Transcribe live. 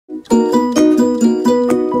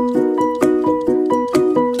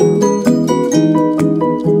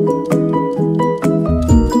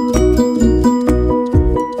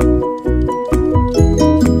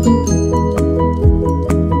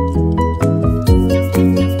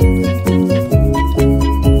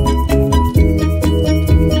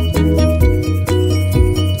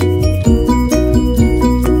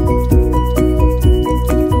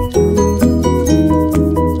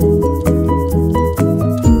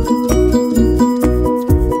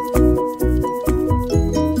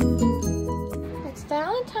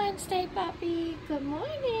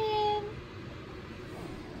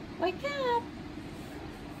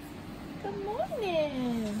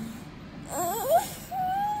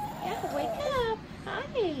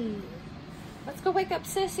Let's go wake up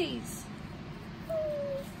sissies.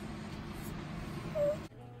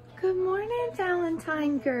 Good morning,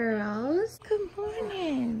 Valentine girls. Good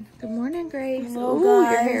morning. Good morning, Grace. Hello, Ooh,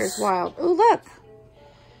 guys. your hair is wild. Ooh, look.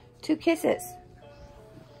 2 kisses.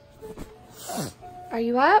 Are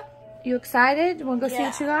you up? You excited? You want to go see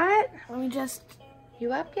what you got? Let me just...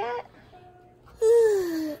 You up yet?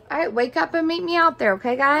 All right, wake up and meet me out there,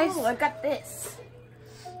 okay, guys? Oh, I got this.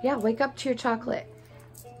 Yeah, wake up to your chocolate.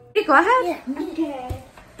 Hey, go ahead. Yeah. Okay.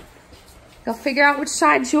 Go figure out which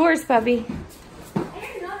side's yours, Bubby.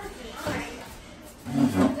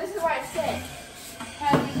 This is where I sit.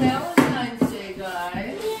 Happy Valentine's Day,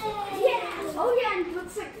 guys. Yeah. Oh yeah, and it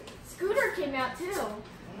looks like Scooter came out too.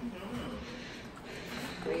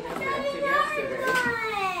 We know that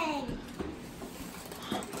yesterday.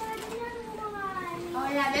 Oh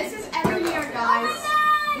yeah, this is every year, guys.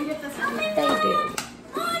 We get this every year. They do.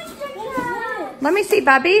 Let me see,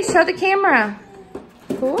 Bubby. Show the camera.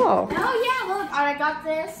 Cool. Oh yeah, look, I got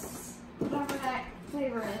this. Whatever that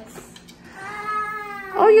flavor is.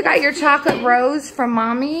 Oh, you got your chocolate rose from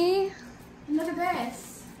Mommy. Look at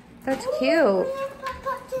this. That's cute.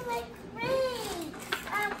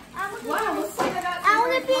 Wow, looks like I got I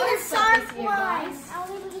want to be the shark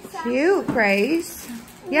shark one. Cute, Grace.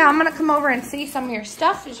 Yeah, I'm going to come over and see some of your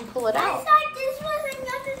stuff as you pull it I out. thought this was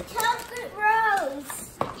another chocolate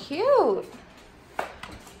rose. Cute.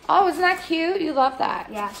 Oh, isn't that cute? You love that.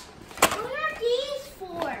 Yeah. What are these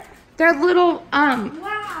for? They're little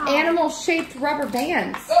Wow. animal-shaped rubber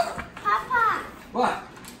bands. Papa, What?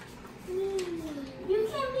 you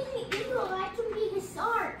can be the eagle. I can be the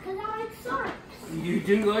shark because I like sharks. You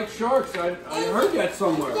do like sharks. I heard that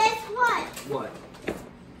somewhere. Guess what? What?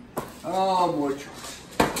 Oh, more sharks.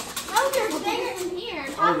 Oh, there's bigger in here.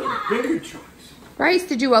 Oh, they're bigger sharks. Grace,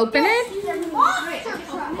 did you open it? They're monster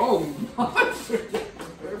trucks. Oh, monster.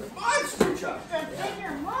 They're monster sharks. The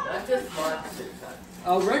bigger monster. That's just monster.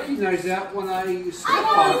 I'll recognize that when I step I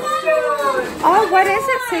on it. got Oh, what is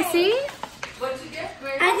it, Sissy? What'd you get,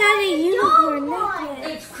 Grace? a unicorn necklace.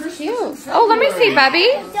 It's Christmas. Cute. Oh, let me see, Bubby.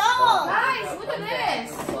 Dog. Guys, look at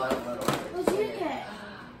this. What'd you get?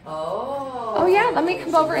 Oh. Oh, yeah, let me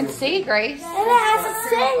come over and see, Grace. And it has a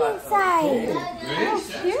sand inside.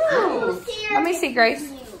 Oh, cute. Let me see,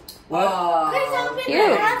 Grace. What?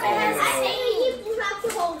 Cute.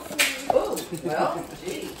 Oh, well,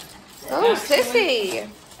 gee. Oh, Sissy.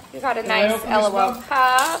 You got a nice LOL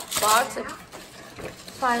cup. Lots of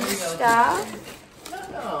fun stuff.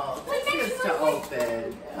 No, this is to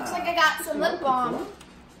open. Looks like I got some lip balm.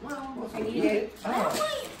 Well, I need it. Oh.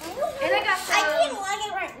 And I got I can't some like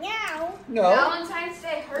it right now. No. Valentine's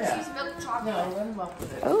Day Hershey's milk No, chocolate. let him up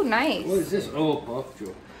with it. Oh, nice. What is this? Oh, puff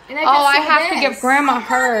joy. And Oh, got I some have to of give this. Grandma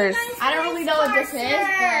hers. I don't really know what this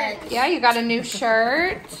is, but Yeah, you got a new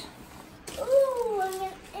shirt. Ooh,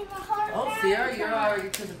 and the heart. Oh, Sierra, you're already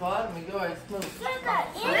to the bottom. You go already smooth.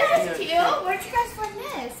 this is cute. Where'd you guys find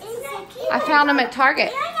this? Isn't that cute? I found them at Target.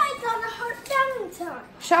 And I got a heart Valentine.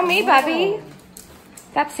 Show me, Bubby.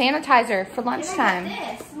 That's sanitizer for And I lunchtime.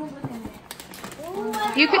 got this. Look at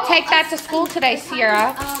it. You could take that to school today,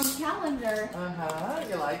 Sierra. Calendar. Uh-huh.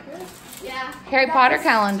 You like it? Yeah. Harry Potter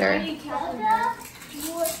calendar. Tiny calendar.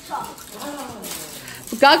 More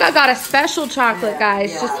chocolate. Gaga got a special chocolate,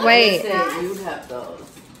 guys. Yeah, Just I wait. would say you'd have those.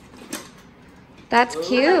 That's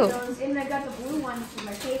cute. And I got the blue ones for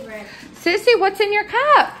my favorite. Sissy, what's in your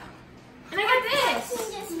cup? And I got this.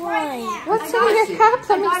 This right now. What's I in your cup?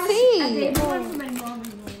 Let I got me a see. baby one for my mom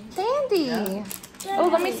and me. Sandy. Oh,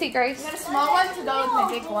 let me see, I Grace. got a small one to go with my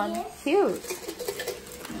big one. Cute.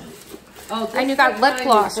 Oh, And you got lip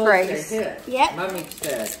gloss, Grace. Yep. Mommy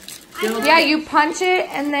said. Yeah, you punch it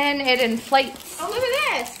and then it inflates. Oh, look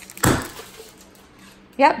at this.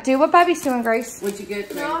 Yep, do what Bubby's doing, Grace. What'd you get,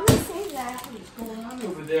 Grace? No, I'm gonna save that. What's going on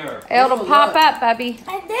over there? It'll Oh, pop look. up, Bubby.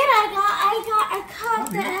 And then I got a cup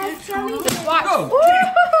that has gummy. Watch.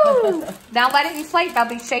 Oh. Woo! Now let it inflate,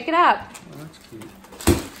 Bubby. Shake it up. Oh, that's cute.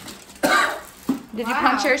 Did you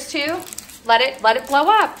punch yours too? Let it blow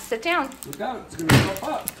up. Sit down. Look out. It's going to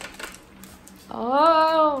pop up.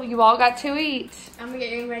 Oh, you all got to eat. I'm gonna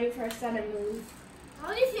get you ready for a sudden move.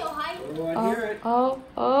 How do you feel, Heidi? Oh, I Oh, hear it.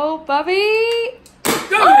 oh, Bubby.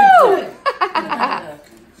 Go!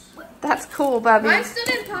 That's cool, Bubby. Mine still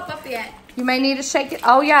didn't pop up yet. You may need to shake it.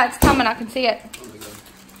 Oh, yeah, it's coming. I can see it. Oh, my God.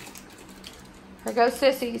 Here goes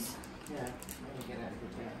Sissy's. Yeah. Let me get out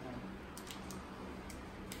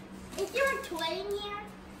of the Is there a toy in here?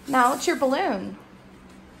 No, it's your balloon.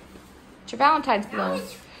 It's your Valentine's That balloon.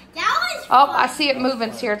 was Oh, fun. I see it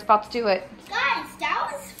moving, Sierra. It's about to do it. Guys, that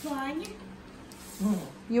was fun.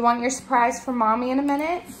 You want your surprise for Mommy in a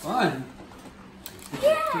minute? Fun.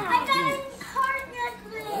 Yeah, I got a heart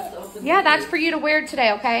Yeah, that's for you to wear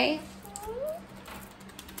today, okay?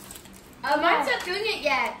 Mine's not doing it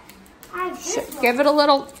yet. Give it a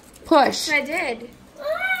little push. I did.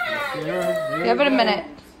 Give it a minute.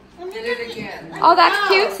 Did it again. Oh, that's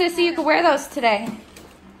cute, Sissy. You can wear those today.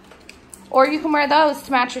 Or you can wear those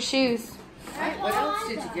to match your shoes. What else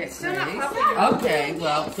did you get, Grace? Okay,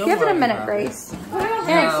 well, don't Give it a worry minute, about Grace.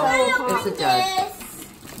 No, it's a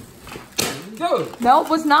dud. No, it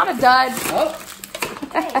was not a dud. Oh,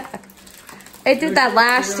 It did that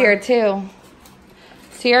last year, too.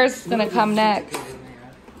 Sierra's going to come next.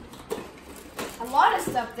 A lot of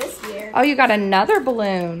stuff this year. Oh, you got another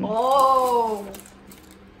balloon. Oh.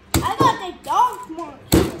 I got the dog one.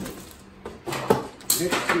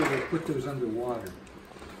 Next year they put those underwater.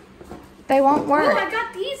 They won't Oh, work. I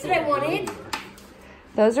got these that I wanted.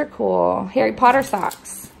 Those are cool. Harry Potter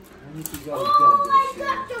socks. I think you got Oh, a I dud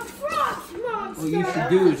got the frost this year. monster. What you should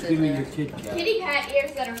do is give me your Kit Kat. Kitty cat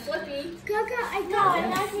ears that are flippy. Gaga, I got a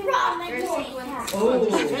frost There's monster. sequins. oh,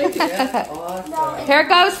 that's awesome. Here it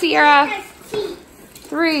goes, Sierra. Has teeth.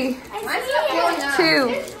 3, Mine's not feeling up. 2,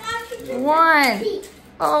 This monster has 1. teeth.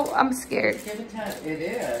 Oh, I'm scared. Give it time. It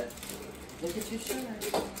is. Look at your shirt.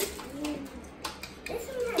 This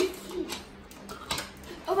one has teeth.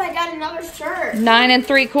 Oh, I got another shirt. 9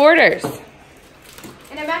 3/4.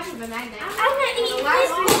 And it matches the magnet. I'm gonna eat this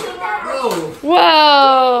one. Oh,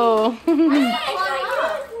 Whoa.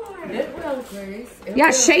 it will, Grace. It Yeah,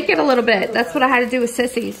 will. shake it a little bit. That's what I had to do with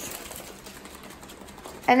Sissy's.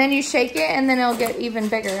 And then you shake it, and then it'll get even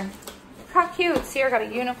bigger. How cute. Sierra got a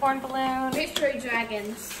unicorn balloon. Mystery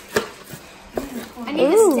dragons. I need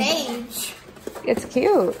Ooh. a stage. It's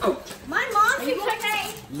cute. My mom should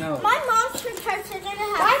No. My mom should touch it and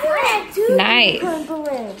have two Nice. unicorn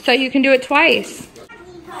balloons. So you can do it twice.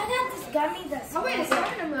 I got this gummy that Oh, wait, it's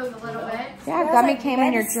starting to move a little bit. Yeah, Smells gummy like came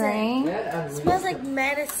in your medicine. drink. smells like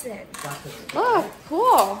medicine. Oh,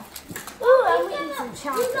 cool. Ooh, I'm eating some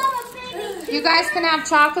chocolate. You guys can have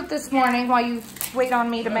chocolate this morning while you wait on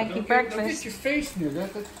me to make you Don't get breakfast. your face near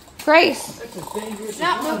that. Grace, That's a dangerous.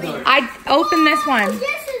 Not moving. I opened this one.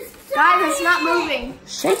 This is Guys, it's not moving.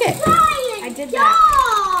 Shake it. giant I did dog.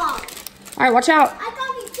 All right, watch out. I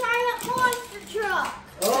got the giant monster truck.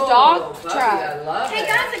 Oh, dog buddy, truck. I love Hey it.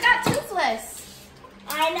 guys, I got toothless.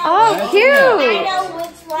 I know. Oh, I cute. know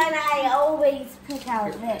which one I always pick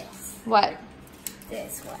out. This What?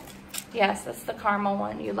 one. Yes, that's the caramel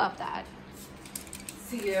one. You love that.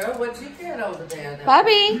 Sierra, what'd you get over there? that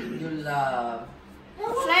Bubby. You love.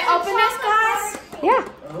 Should I open this, guys? Yeah.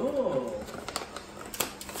 Oh.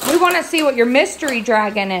 We want to see what your mystery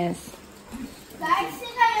dragon is. Guys, should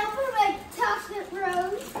I open my chocolate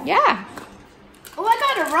rose? Yeah. Oh,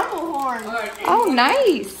 I got a rumble horn. Oh,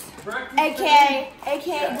 nice. AKA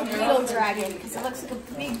the beetle dragon, because it looks like a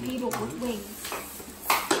big beetle with wings.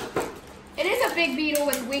 It is a big beetle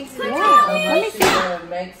with wings and a tail. Let me see. Sierra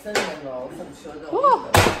make cinnamon rolls. I'm sure they'll Cool.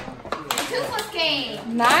 eat them. Toothless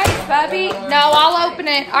game. Nice, Bubby. No, I'll open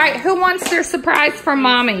it. All right, who wants their surprise from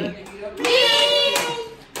Mommy? Me.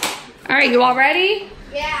 All right, you all ready?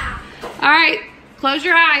 Yeah. All right, close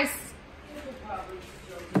your eyes.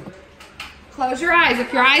 Close your eyes.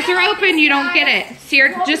 If your eyes are open, you don't get it.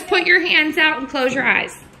 Sierra, just put your hands out and close your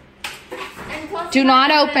eyes. Do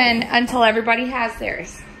not open until everybody has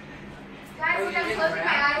theirs. Guys, look, I'm closing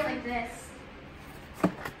my eyes like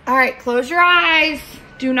this. All right, close your eyes.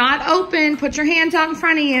 Do not open. Put your hands out in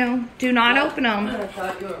front of you. Do not open them. I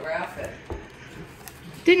thought you were wrapping.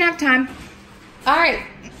 Didn't have time. All right,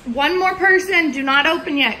 one more person. Do not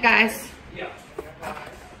open yet, guys.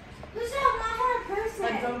 Who's that one more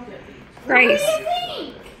person? Grace. What do you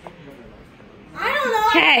think? I don't know.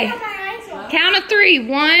 Okay. I got my eyes on. Count of 3.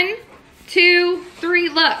 1, 2, 3,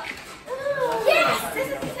 look. Yes, this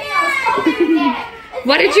is the thing I was hoping to get.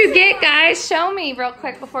 What did you get, guys? Show me real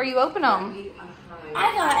quick before you open them.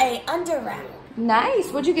 I got a underwrap.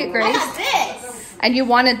 Nice. What'd you get, I Grace? got this. And you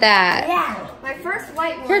wanted that. Yeah. My first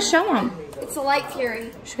white one. Here, show them. It's a light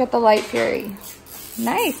fury. She got the Light Fury.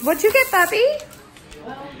 Nice. What'd you get, Bubby?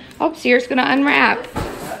 Oh, Sierra's gonna unwrap.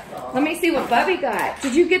 Let me see what Bubby got.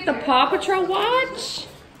 Did you get the Paw Patrol watch?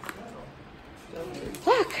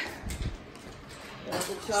 Look.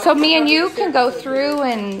 So me and you can go through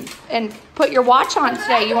and put your watch on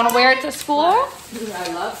today. You want to wear it to school?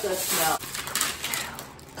 I love the smell.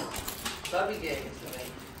 Bubby gave it to me.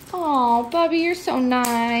 Oh, Bubby, you're so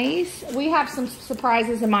nice. We have some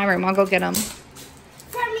surprises in my room. I'll go get them.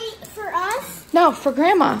 For me, for us? No, for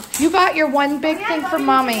Grandma. You got your one big thing for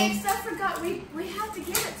Mommy. Stuff forgot. We have to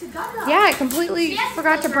give it to Gaga. Yeah, I completely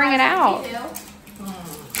forgot to bring it out.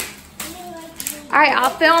 All right, I'll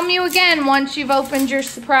film you again once you've opened your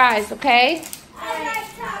surprise, okay? I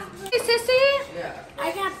like chocolate. Hey,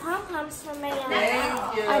 I got pom-poms for my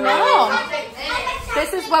Thank you. I know.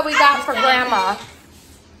 This is what we got for Grandma.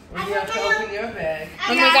 And you have to open your bag.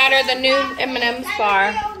 And we got her the new M&M's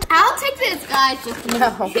bar. I'll take this, guys. Just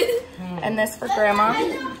No. And this for Grandma.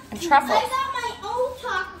 And truffle. I got my own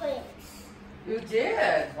chocolates. You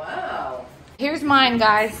did. Wow. Here's mine,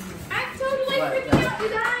 guys. I'm totally freaking out, you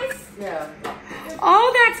guys. Yeah.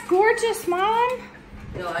 Oh, that's gorgeous, Mom.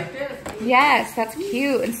 You like it? Yes, that's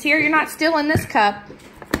cute. And Sierra, you're not stealing this cup.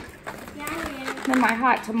 Yeah, I am. They're my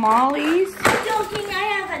hot tamales I'm joking, I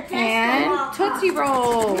have a test. and Tootsie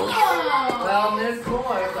Rolls. Well, there's more,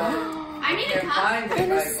 but I need a can't cup. find it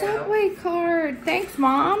And a right now. Subway card. Thanks,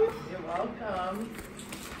 Mom. You're welcome.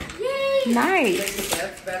 Yay! I Nice. think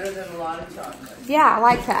that's better than a lot of chocolate. Yeah, I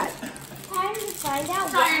like that. Time to find out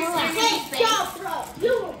Sorry, what Sierra, Hey, space. don't throw.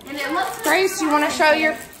 You. And it looks Grace, you want to show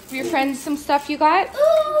your friends some stuff you got? You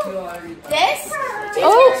already this.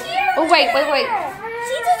 Oh, wait.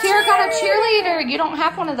 She's a Sierra got a cheerleader. You don't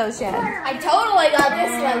have one of those yet. I totally got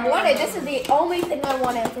this one. Wanted. This is the only thing I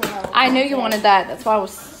wanted to know. I knew you wanted that. That's why I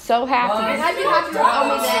was so happy. How'd you have to tell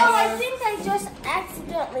me Oh, this? I think I just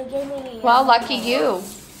accidentally gave me. Well, lucky you.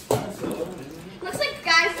 Looks like,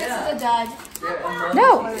 guys, this is a dud.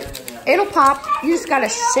 No, it'll pop. You just gotta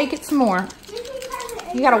shake it some more.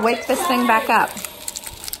 You gotta wake this thing back up.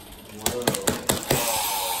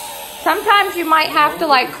 Sometimes you might have to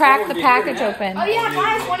like crack the package open. Oh yeah,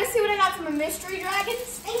 guys, want to see what I got from a mystery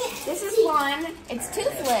dragons? This is one. It's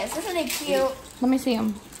toothless. Isn't it cute? Let me see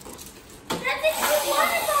them. That's a cute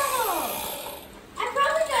water bottle. I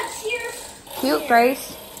probably got cheers. Cute,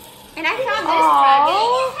 Grace. And I found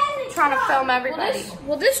Aww. Trying to film everybody.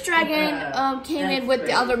 Well, this dragon came in with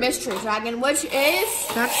the other mystery dragon, which is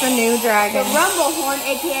That's the new the dragon. rumble horn,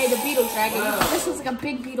 aka the beetle dragon. This looks like a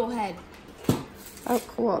big beetle head. Oh,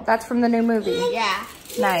 cool. That's from the new movie. Yeah,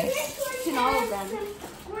 Nice. it's in all of them.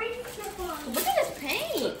 Look at this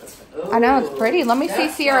paint. I know, it's pretty. Let me see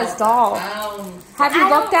Sierra's doll. Sounds Have you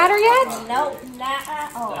looked at her yet? No, not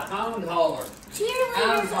at all. Hound holler.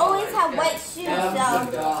 Cheerleaders always have white shoes, Oh,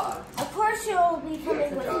 so God. of course she'll be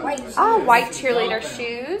coming with white shoes. Oh, white cheerleader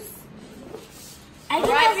shoes. I All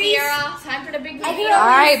think right, at least- Sierra, time for the big I reveal. think All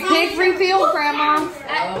right, big reveal, Grandma. The Look,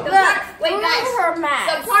 part, wait, look guys. at her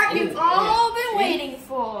mask. The part you've all been waiting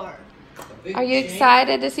for. Are you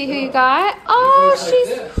excited to see who you got? Oh,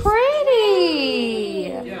 she's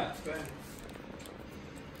pretty. Yeah.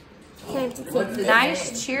 What's it?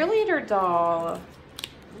 Nice cheerleader doll.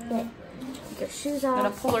 Get your shoes Gonna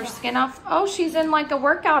off. pull her skin off. Oh, she's in like a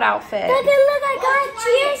workout outfit. Look, I got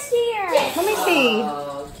cheers here. Let me see.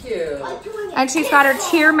 Oh, cute. And she's got her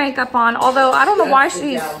cheer makeup on. Although I don't know why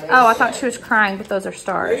she's. Oh, I thought she was crying, but those are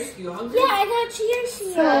stars. You hungry? Yeah, I got cheers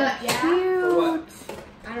here. So For cute. what?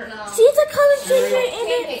 I don't know. She's a color changer in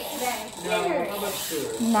Pancake today. No, how much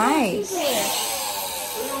food? Nice.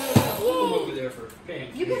 Come over there for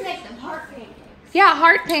pancakes. You can make them heart pancakes. Yeah,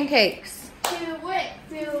 heart pancakes. Do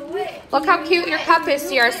it. Look how cute your cup is,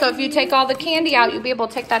 Sierra. So if you take all the candy out, you'll be able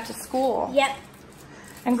to take that to school. Yep.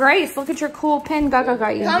 And Grace, look at your cool pin Gaga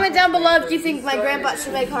got you. Comment down below if you think my grandpa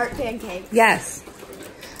should make heart pancakes. Yes.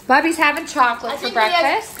 Bubby's having chocolate for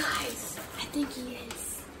breakfast. Guys, I think he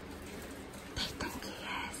is. They think he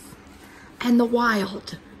is. And the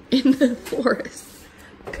wild in the forest,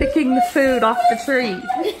 picking the food off the tree.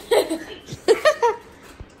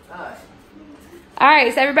 All right,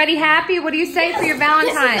 is everybody happy? What do you say for your This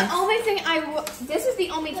is Valentine? the only thing this is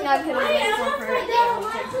the only thing I could have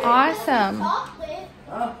made for her. Awesome.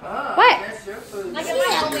 Uh-huh. What? That's your food. Like,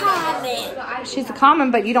 my only Comment. She's a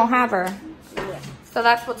common, but you don't have her. So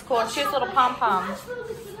that's what's cool. She has little pom-poms.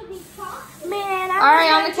 Man, All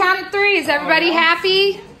right, on the count of 3, is everybody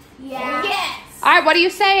happy? Yeah. Yes. All right, what do you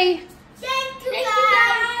say? Thank you, Thank you,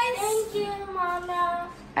 guys. Thank you, Mama.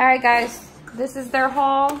 All right, guys, this is their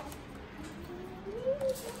haul.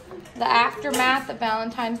 The aftermath of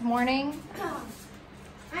Valentine's morning.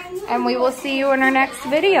 And we will see you in our next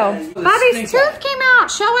video. Bobby's tooth came out.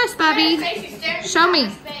 Show us, Bobby. Show me.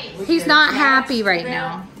 He's not happy right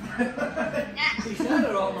now.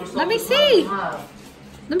 Let me see.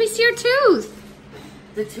 Let me see your tooth.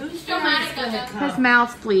 The tooth fairy's gonna come. His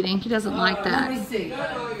mouth's bleeding. He doesn't like Let me that. see.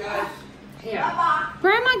 Here.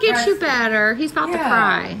 Grandma gets you better. He's about to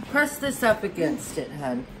cry. Press this up against it,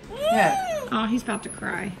 hun. Yeah. Oh, he's about to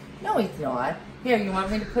cry. No, he's not. Here, you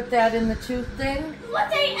want me to put that in the tooth thing?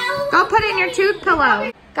 Go put it in your tooth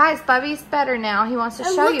pillow. Guys, Bubby's better now. He wants to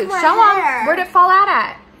show look you. my Show hair. him. Where'd it fall out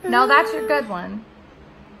at? No, that's your good one.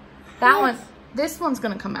 That one. This one's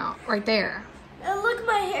going to come out right there. And look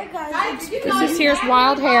my hair, guys. This is Sierra's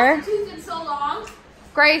wild hair. Tooth is so long.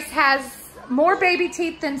 Grace has more baby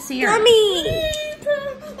teeth than Sierra. Mommy.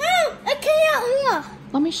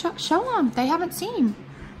 Let me show them. They haven't seen.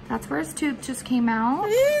 That's where his tooth just came out.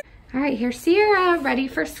 All right, here's Sierra, ready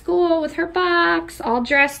for school with her box, all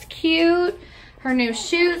dressed cute, her new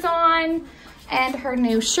shoes on, and her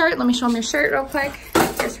new shirt. Let me show them your shirt real quick.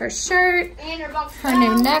 Here's her shirt, And her box. her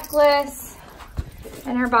new necklace,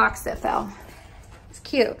 and her box that fell. It's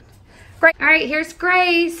cute. Great. All right, here's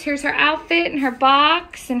Grace. Here's her outfit and her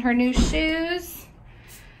box and her new shoes.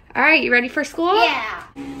 All right, you ready for school? Yeah.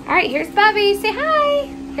 All right, here's Bubby. Say hi.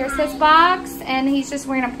 Here's his box, and he's just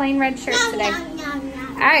wearing a plain red shirt today.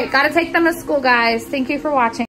 All right, got to take them to school, guys. Thank you for watching.